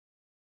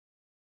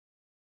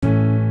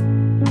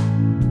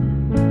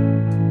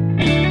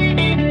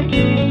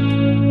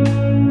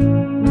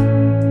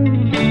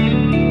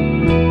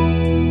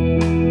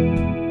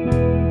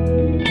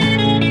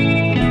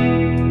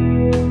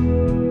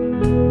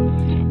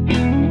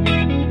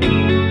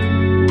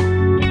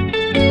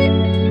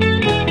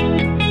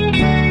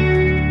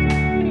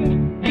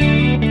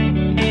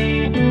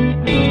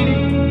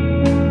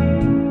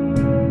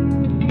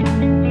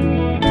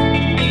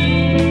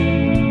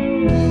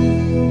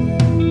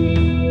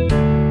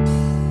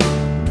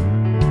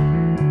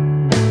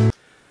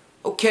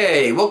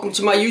Okay, welcome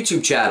to my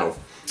YouTube channel.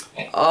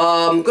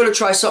 I'm going to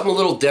try something a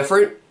little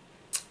different.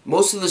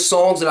 Most of the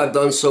songs that I've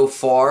done so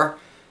far,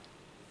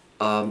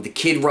 the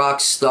Kid Rock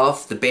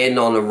stuff, the Band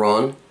on the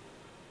Run,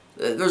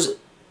 there's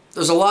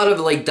a lot of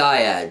like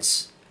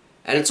dyads,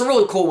 and it's a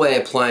really cool way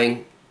of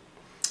playing,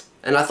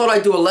 and I thought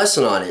I'd do a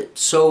lesson on it.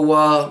 So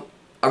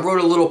I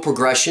wrote a little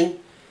progression,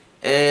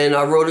 and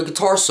I wrote a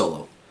guitar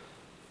solo,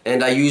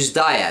 and I used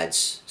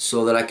dyads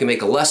so that I can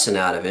make a lesson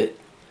out of it.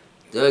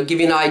 Give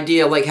you an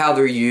idea like how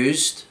they're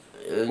used,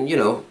 and you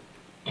know,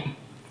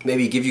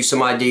 maybe give you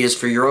some ideas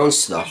for your own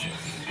stuff.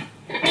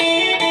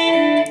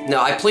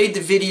 Now, I played the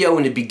video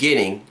in the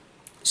beginning,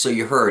 so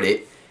you heard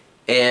it,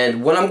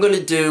 and what I'm going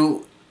to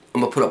do,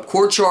 I'm going to put up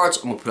chord charts,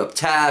 I'm going to put up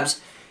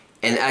tabs,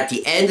 and at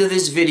the end of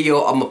this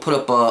video, I'm going to put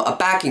up a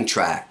backing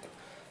track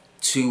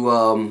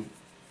to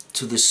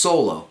the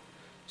solo,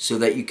 so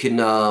that you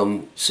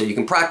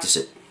can practice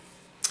it.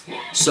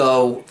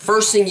 So,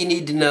 first thing you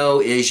need to know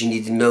is you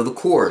need to know the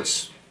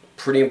chords.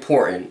 Pretty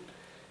important.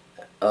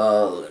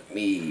 Let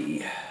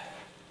me...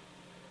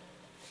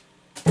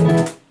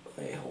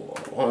 Wait,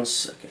 hold on one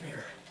second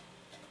here.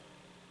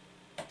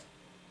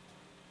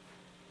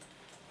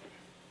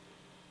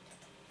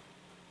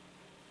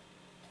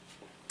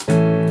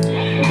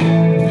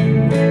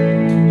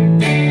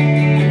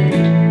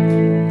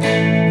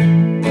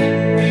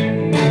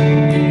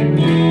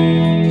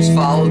 Just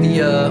follow the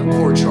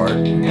chord chart.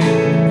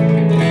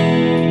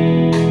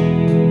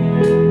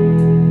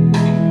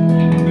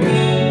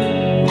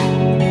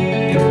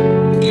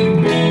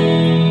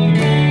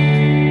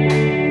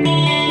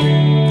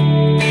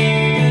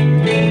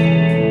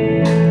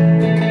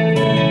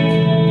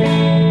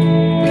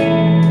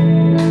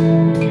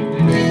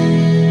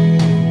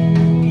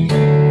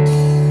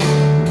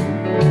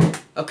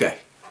 Okay,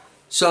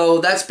 so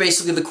that's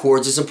basically the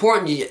chords. It's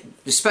important,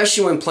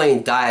 especially when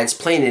playing dyads,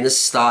 playing in this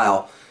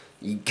style,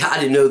 you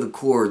gotta know the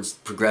chords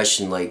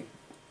progression. Like,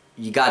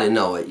 you gotta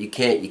know it. You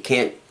can't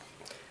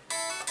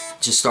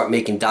just start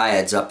making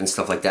dyads up and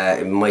stuff like that.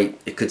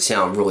 It could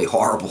sound really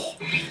horrible.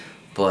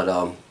 But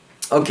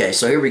okay,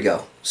 so here we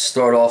go.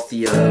 Start off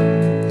the 2, 3.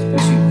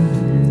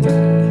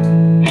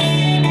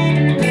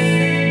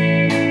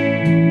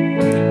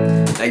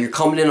 Now you're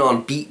coming in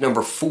on beat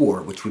number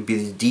 4, which would be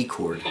the D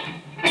chord.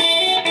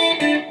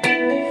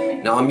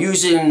 Now I'm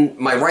using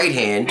my right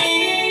hand,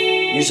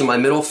 using my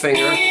middle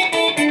finger.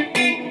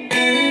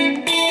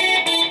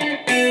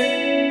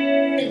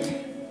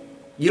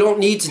 You don't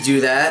need to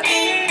do that.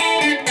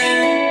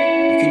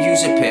 You could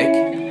use a pick.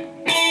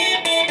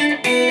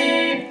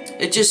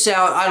 It just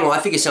sounds, I don't know, I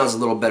think it sounds a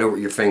little better with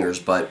your fingers,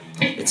 but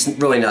it's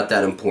really not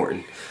that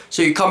important.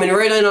 So you're coming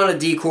right in on a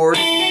D chord.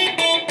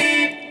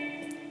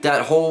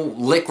 That whole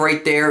lick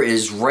right there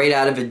is right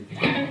out of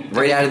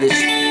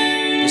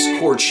this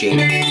chord shape.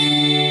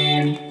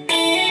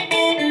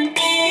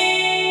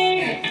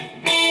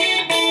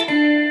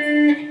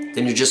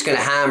 Then you're just gonna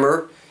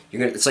hammer.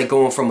 It's like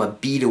going from a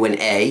B to an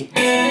A.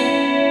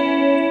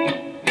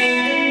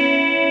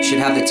 You should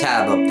have the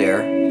tab up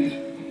there.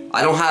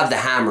 I don't have the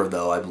hammer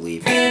though, I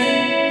believe.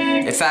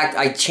 In fact,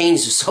 I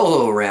changed the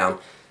solo around,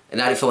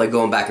 and I didn't feel like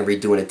going back and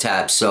redoing a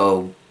tab.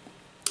 So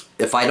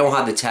if I don't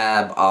have the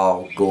tab,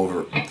 I'll go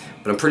over it.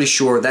 But I'm pretty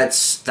sure that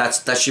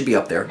should be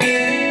up there.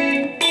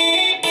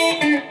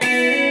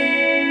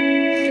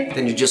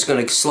 Then you're just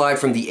gonna slide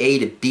from the A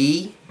to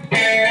B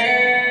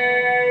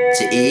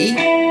to E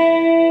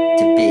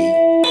to B.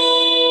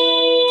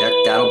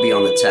 That'll be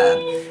on the tab.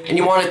 And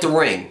you want it to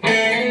ring.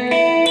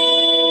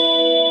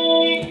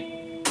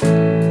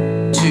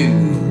 2,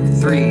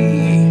 3.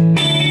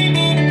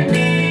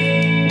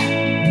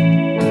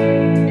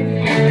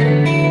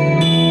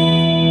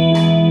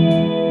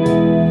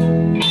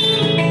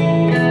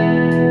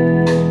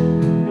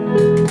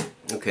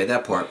 Okay,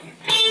 that part.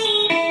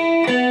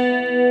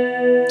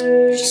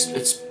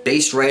 It's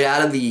based right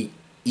out of the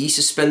E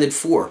suspended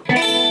 4.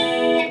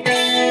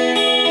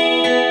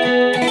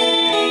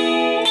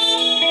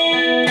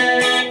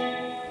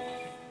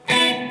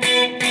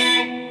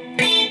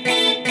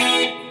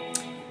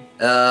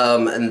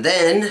 And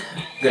then I'm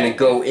going to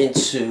go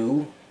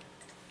into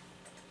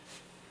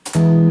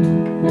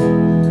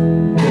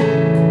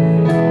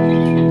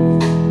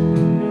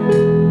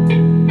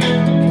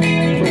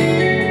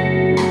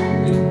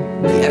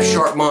the F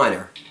sharp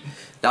minor.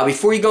 Now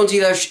before you go into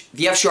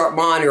the F sharp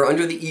minor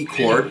under the E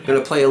chord, I'm going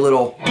to play a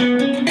little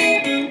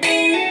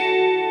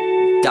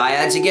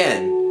dyads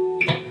again.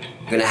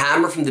 I'm going to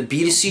hammer from the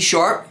B to C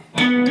sharp.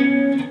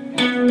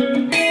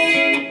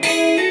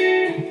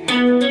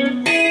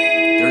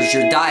 There's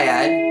your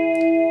dyad,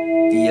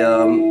 the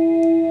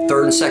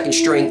 3rd and 2nd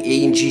string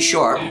E and G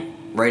sharp,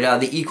 right out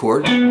of the E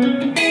chord.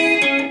 Then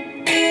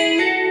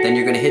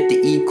you're going to hit the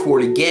E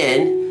chord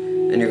again,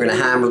 and you're going to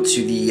hammer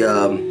to the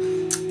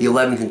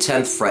 11th and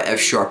 10th fret F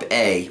sharp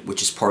A,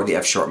 which is part of the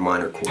F sharp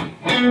minor chord.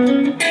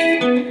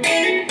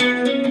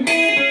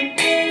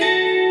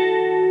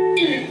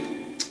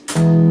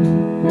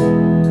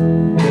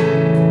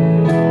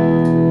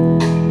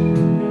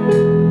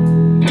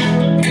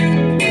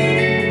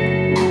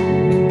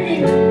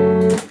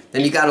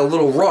 you got a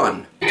little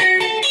run.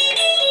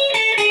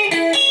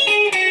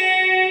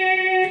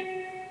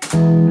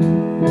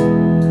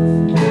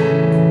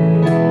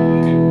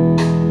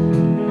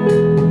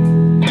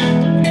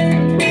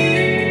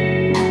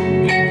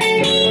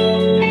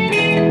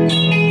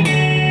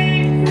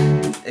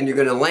 And you're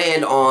going to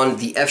land on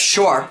the F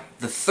sharp,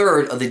 the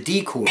third of the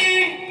D chord.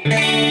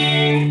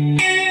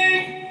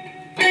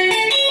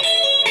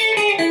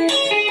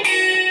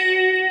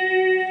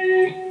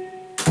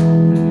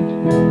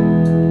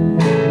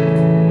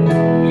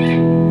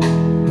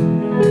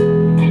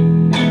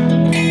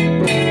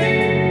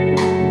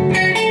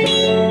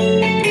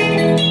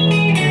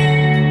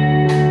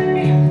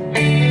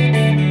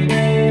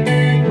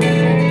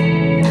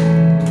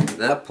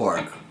 That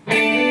part.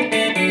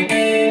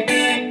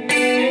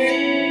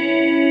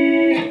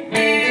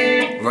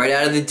 Right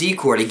out of the D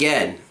chord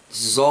again.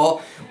 This is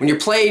all, when you're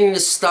playing in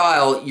this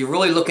style, you're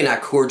really looking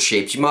at chord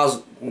shapes. You might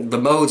as, the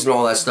modes and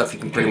all that stuff you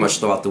can pretty much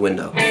throw out the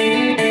window.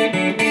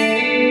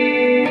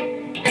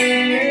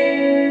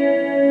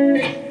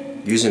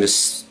 Using a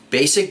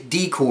basic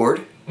D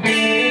chord, you're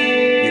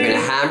going to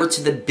hammer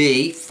to the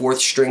B, 4th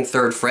string,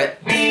 3rd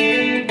fret,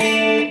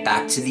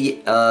 back to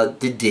the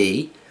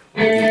D, or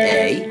the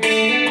A,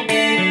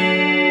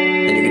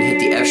 then you're going to hit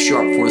the F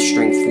sharp, 4th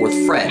string,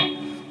 4th fret.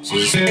 So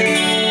this is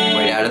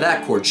right out of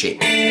that chord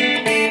shape.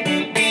 And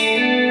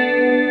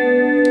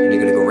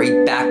you're going to go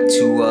right back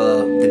to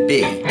the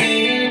B.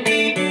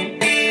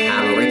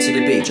 Hammer right to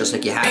the B, just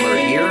like you hammer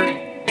it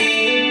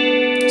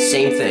here.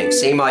 Same thing,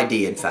 same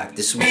idea in fact.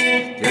 This was,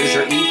 there's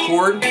your E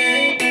chord,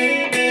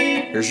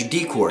 there's your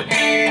D chord.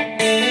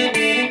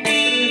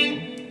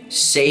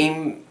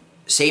 Same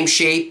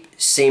shape,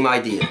 same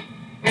idea.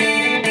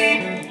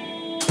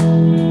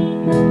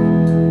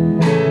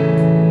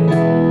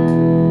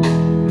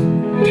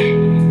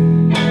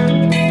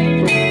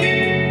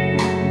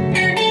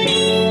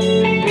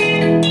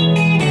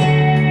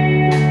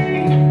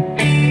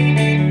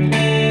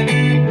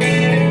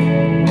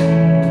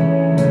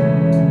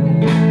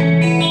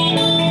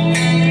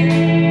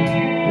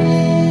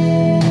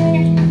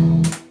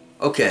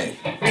 Okay,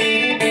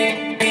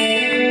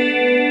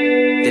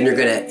 then you're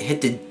going to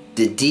hit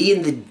the D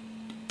and the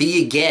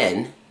B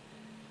again,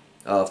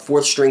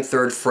 4th string,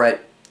 3rd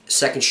fret,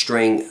 2nd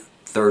string,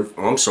 3rd,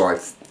 oh, I'm sorry,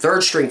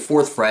 3rd string,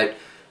 4th fret,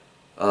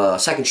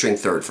 2nd string,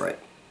 3rd fret.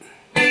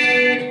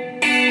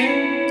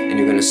 And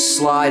you're going to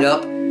slide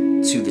up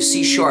to the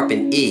C sharp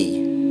and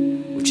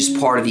E, which is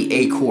part of the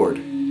A chord.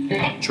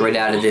 It's right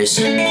out of this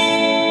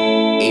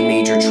A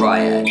major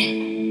triad.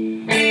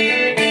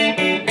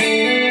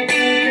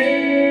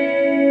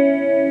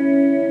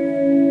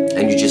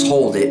 And you just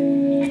hold it.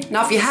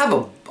 Now if you have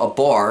a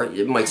bar,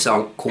 it might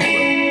sound cool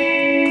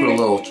to put a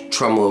little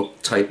tremolo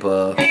type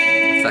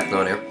effect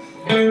on there.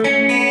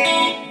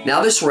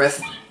 Now this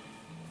riff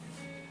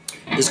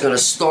is going to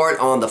start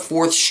on the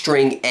 4th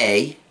string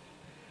A,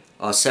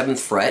 7th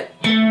fret.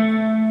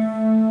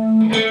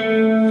 Then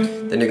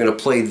you're going to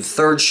play the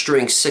 3rd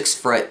string, 6th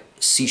fret,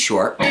 C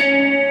sharp.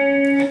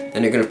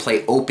 Then you're going to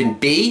play open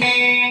B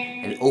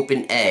and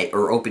open A,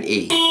 or open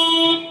E.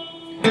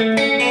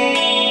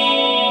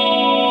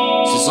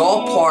 This is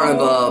all part of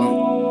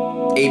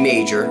A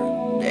major.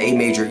 The A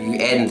major, you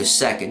add in the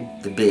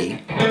 2nd, the B.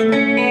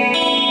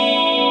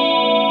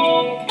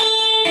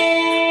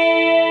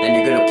 Then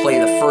you're going to play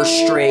the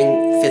 1st string,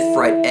 5th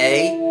fret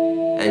A,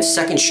 and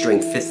 2nd string,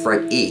 5th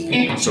fret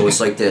E. So it's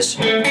like this.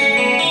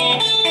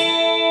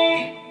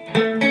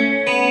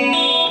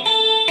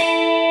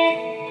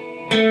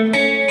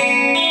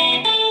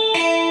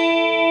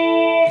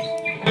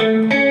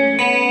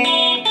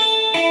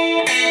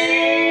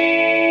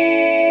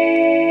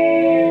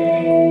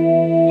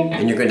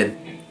 And you're going to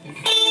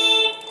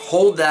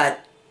hold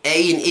that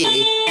A and E,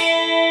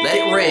 let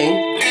it ring.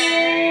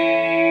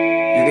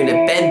 You're going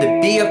to bend the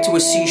B up to a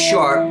C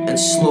sharp and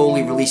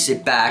slowly release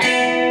it back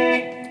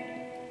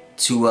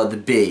to the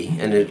B,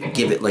 and then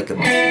give it like an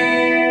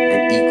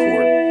E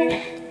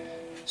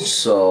chord.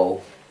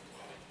 So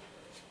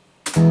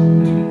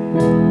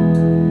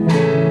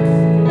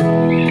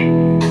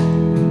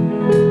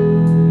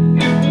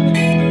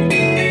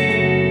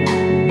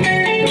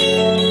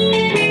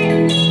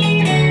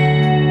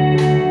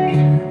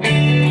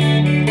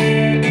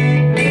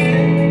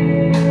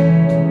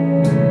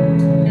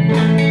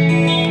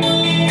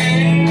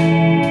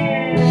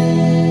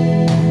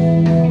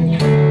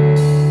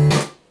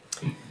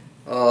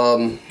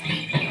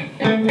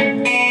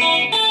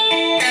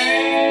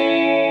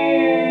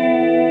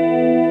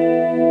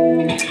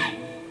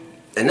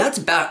and that's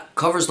about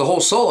covers the whole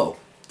solo.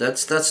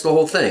 That's the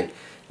whole thing.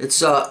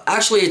 It's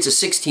actually it's a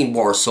 16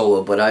 bar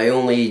solo, but I'm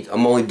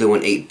only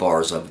doing 8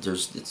 bars of it.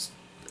 It's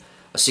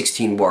a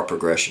 16 bar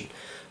progression.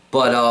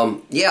 But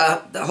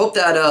yeah, I hope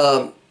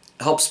that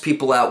helps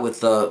people out with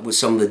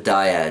some of the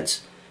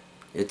dyads.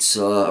 It's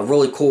a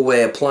really cool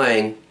way of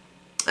playing,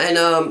 and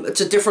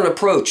it's a different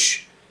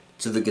approach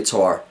to the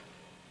guitar.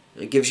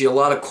 It gives you a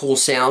lot of cool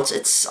sounds.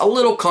 It's a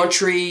little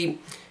country,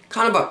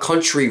 kind of a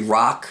country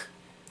rock,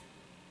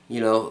 you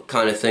know,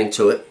 kind of thing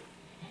to it.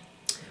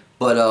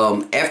 But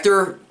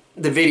after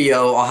the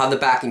video, I'll have the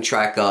backing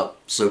track up,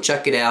 so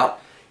check it out.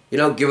 You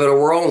know, give it a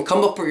whirl and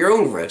come up with your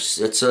own riffs.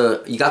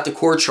 You got the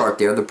chord chart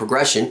there, the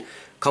progression.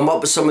 Come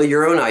up with some of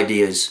your own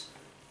ideas,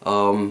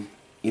 you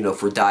know,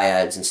 for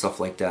dyads and stuff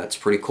like that. It's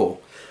pretty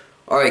cool.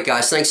 Alright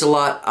guys, thanks a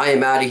lot. I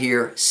am out of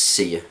here.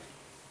 See ya.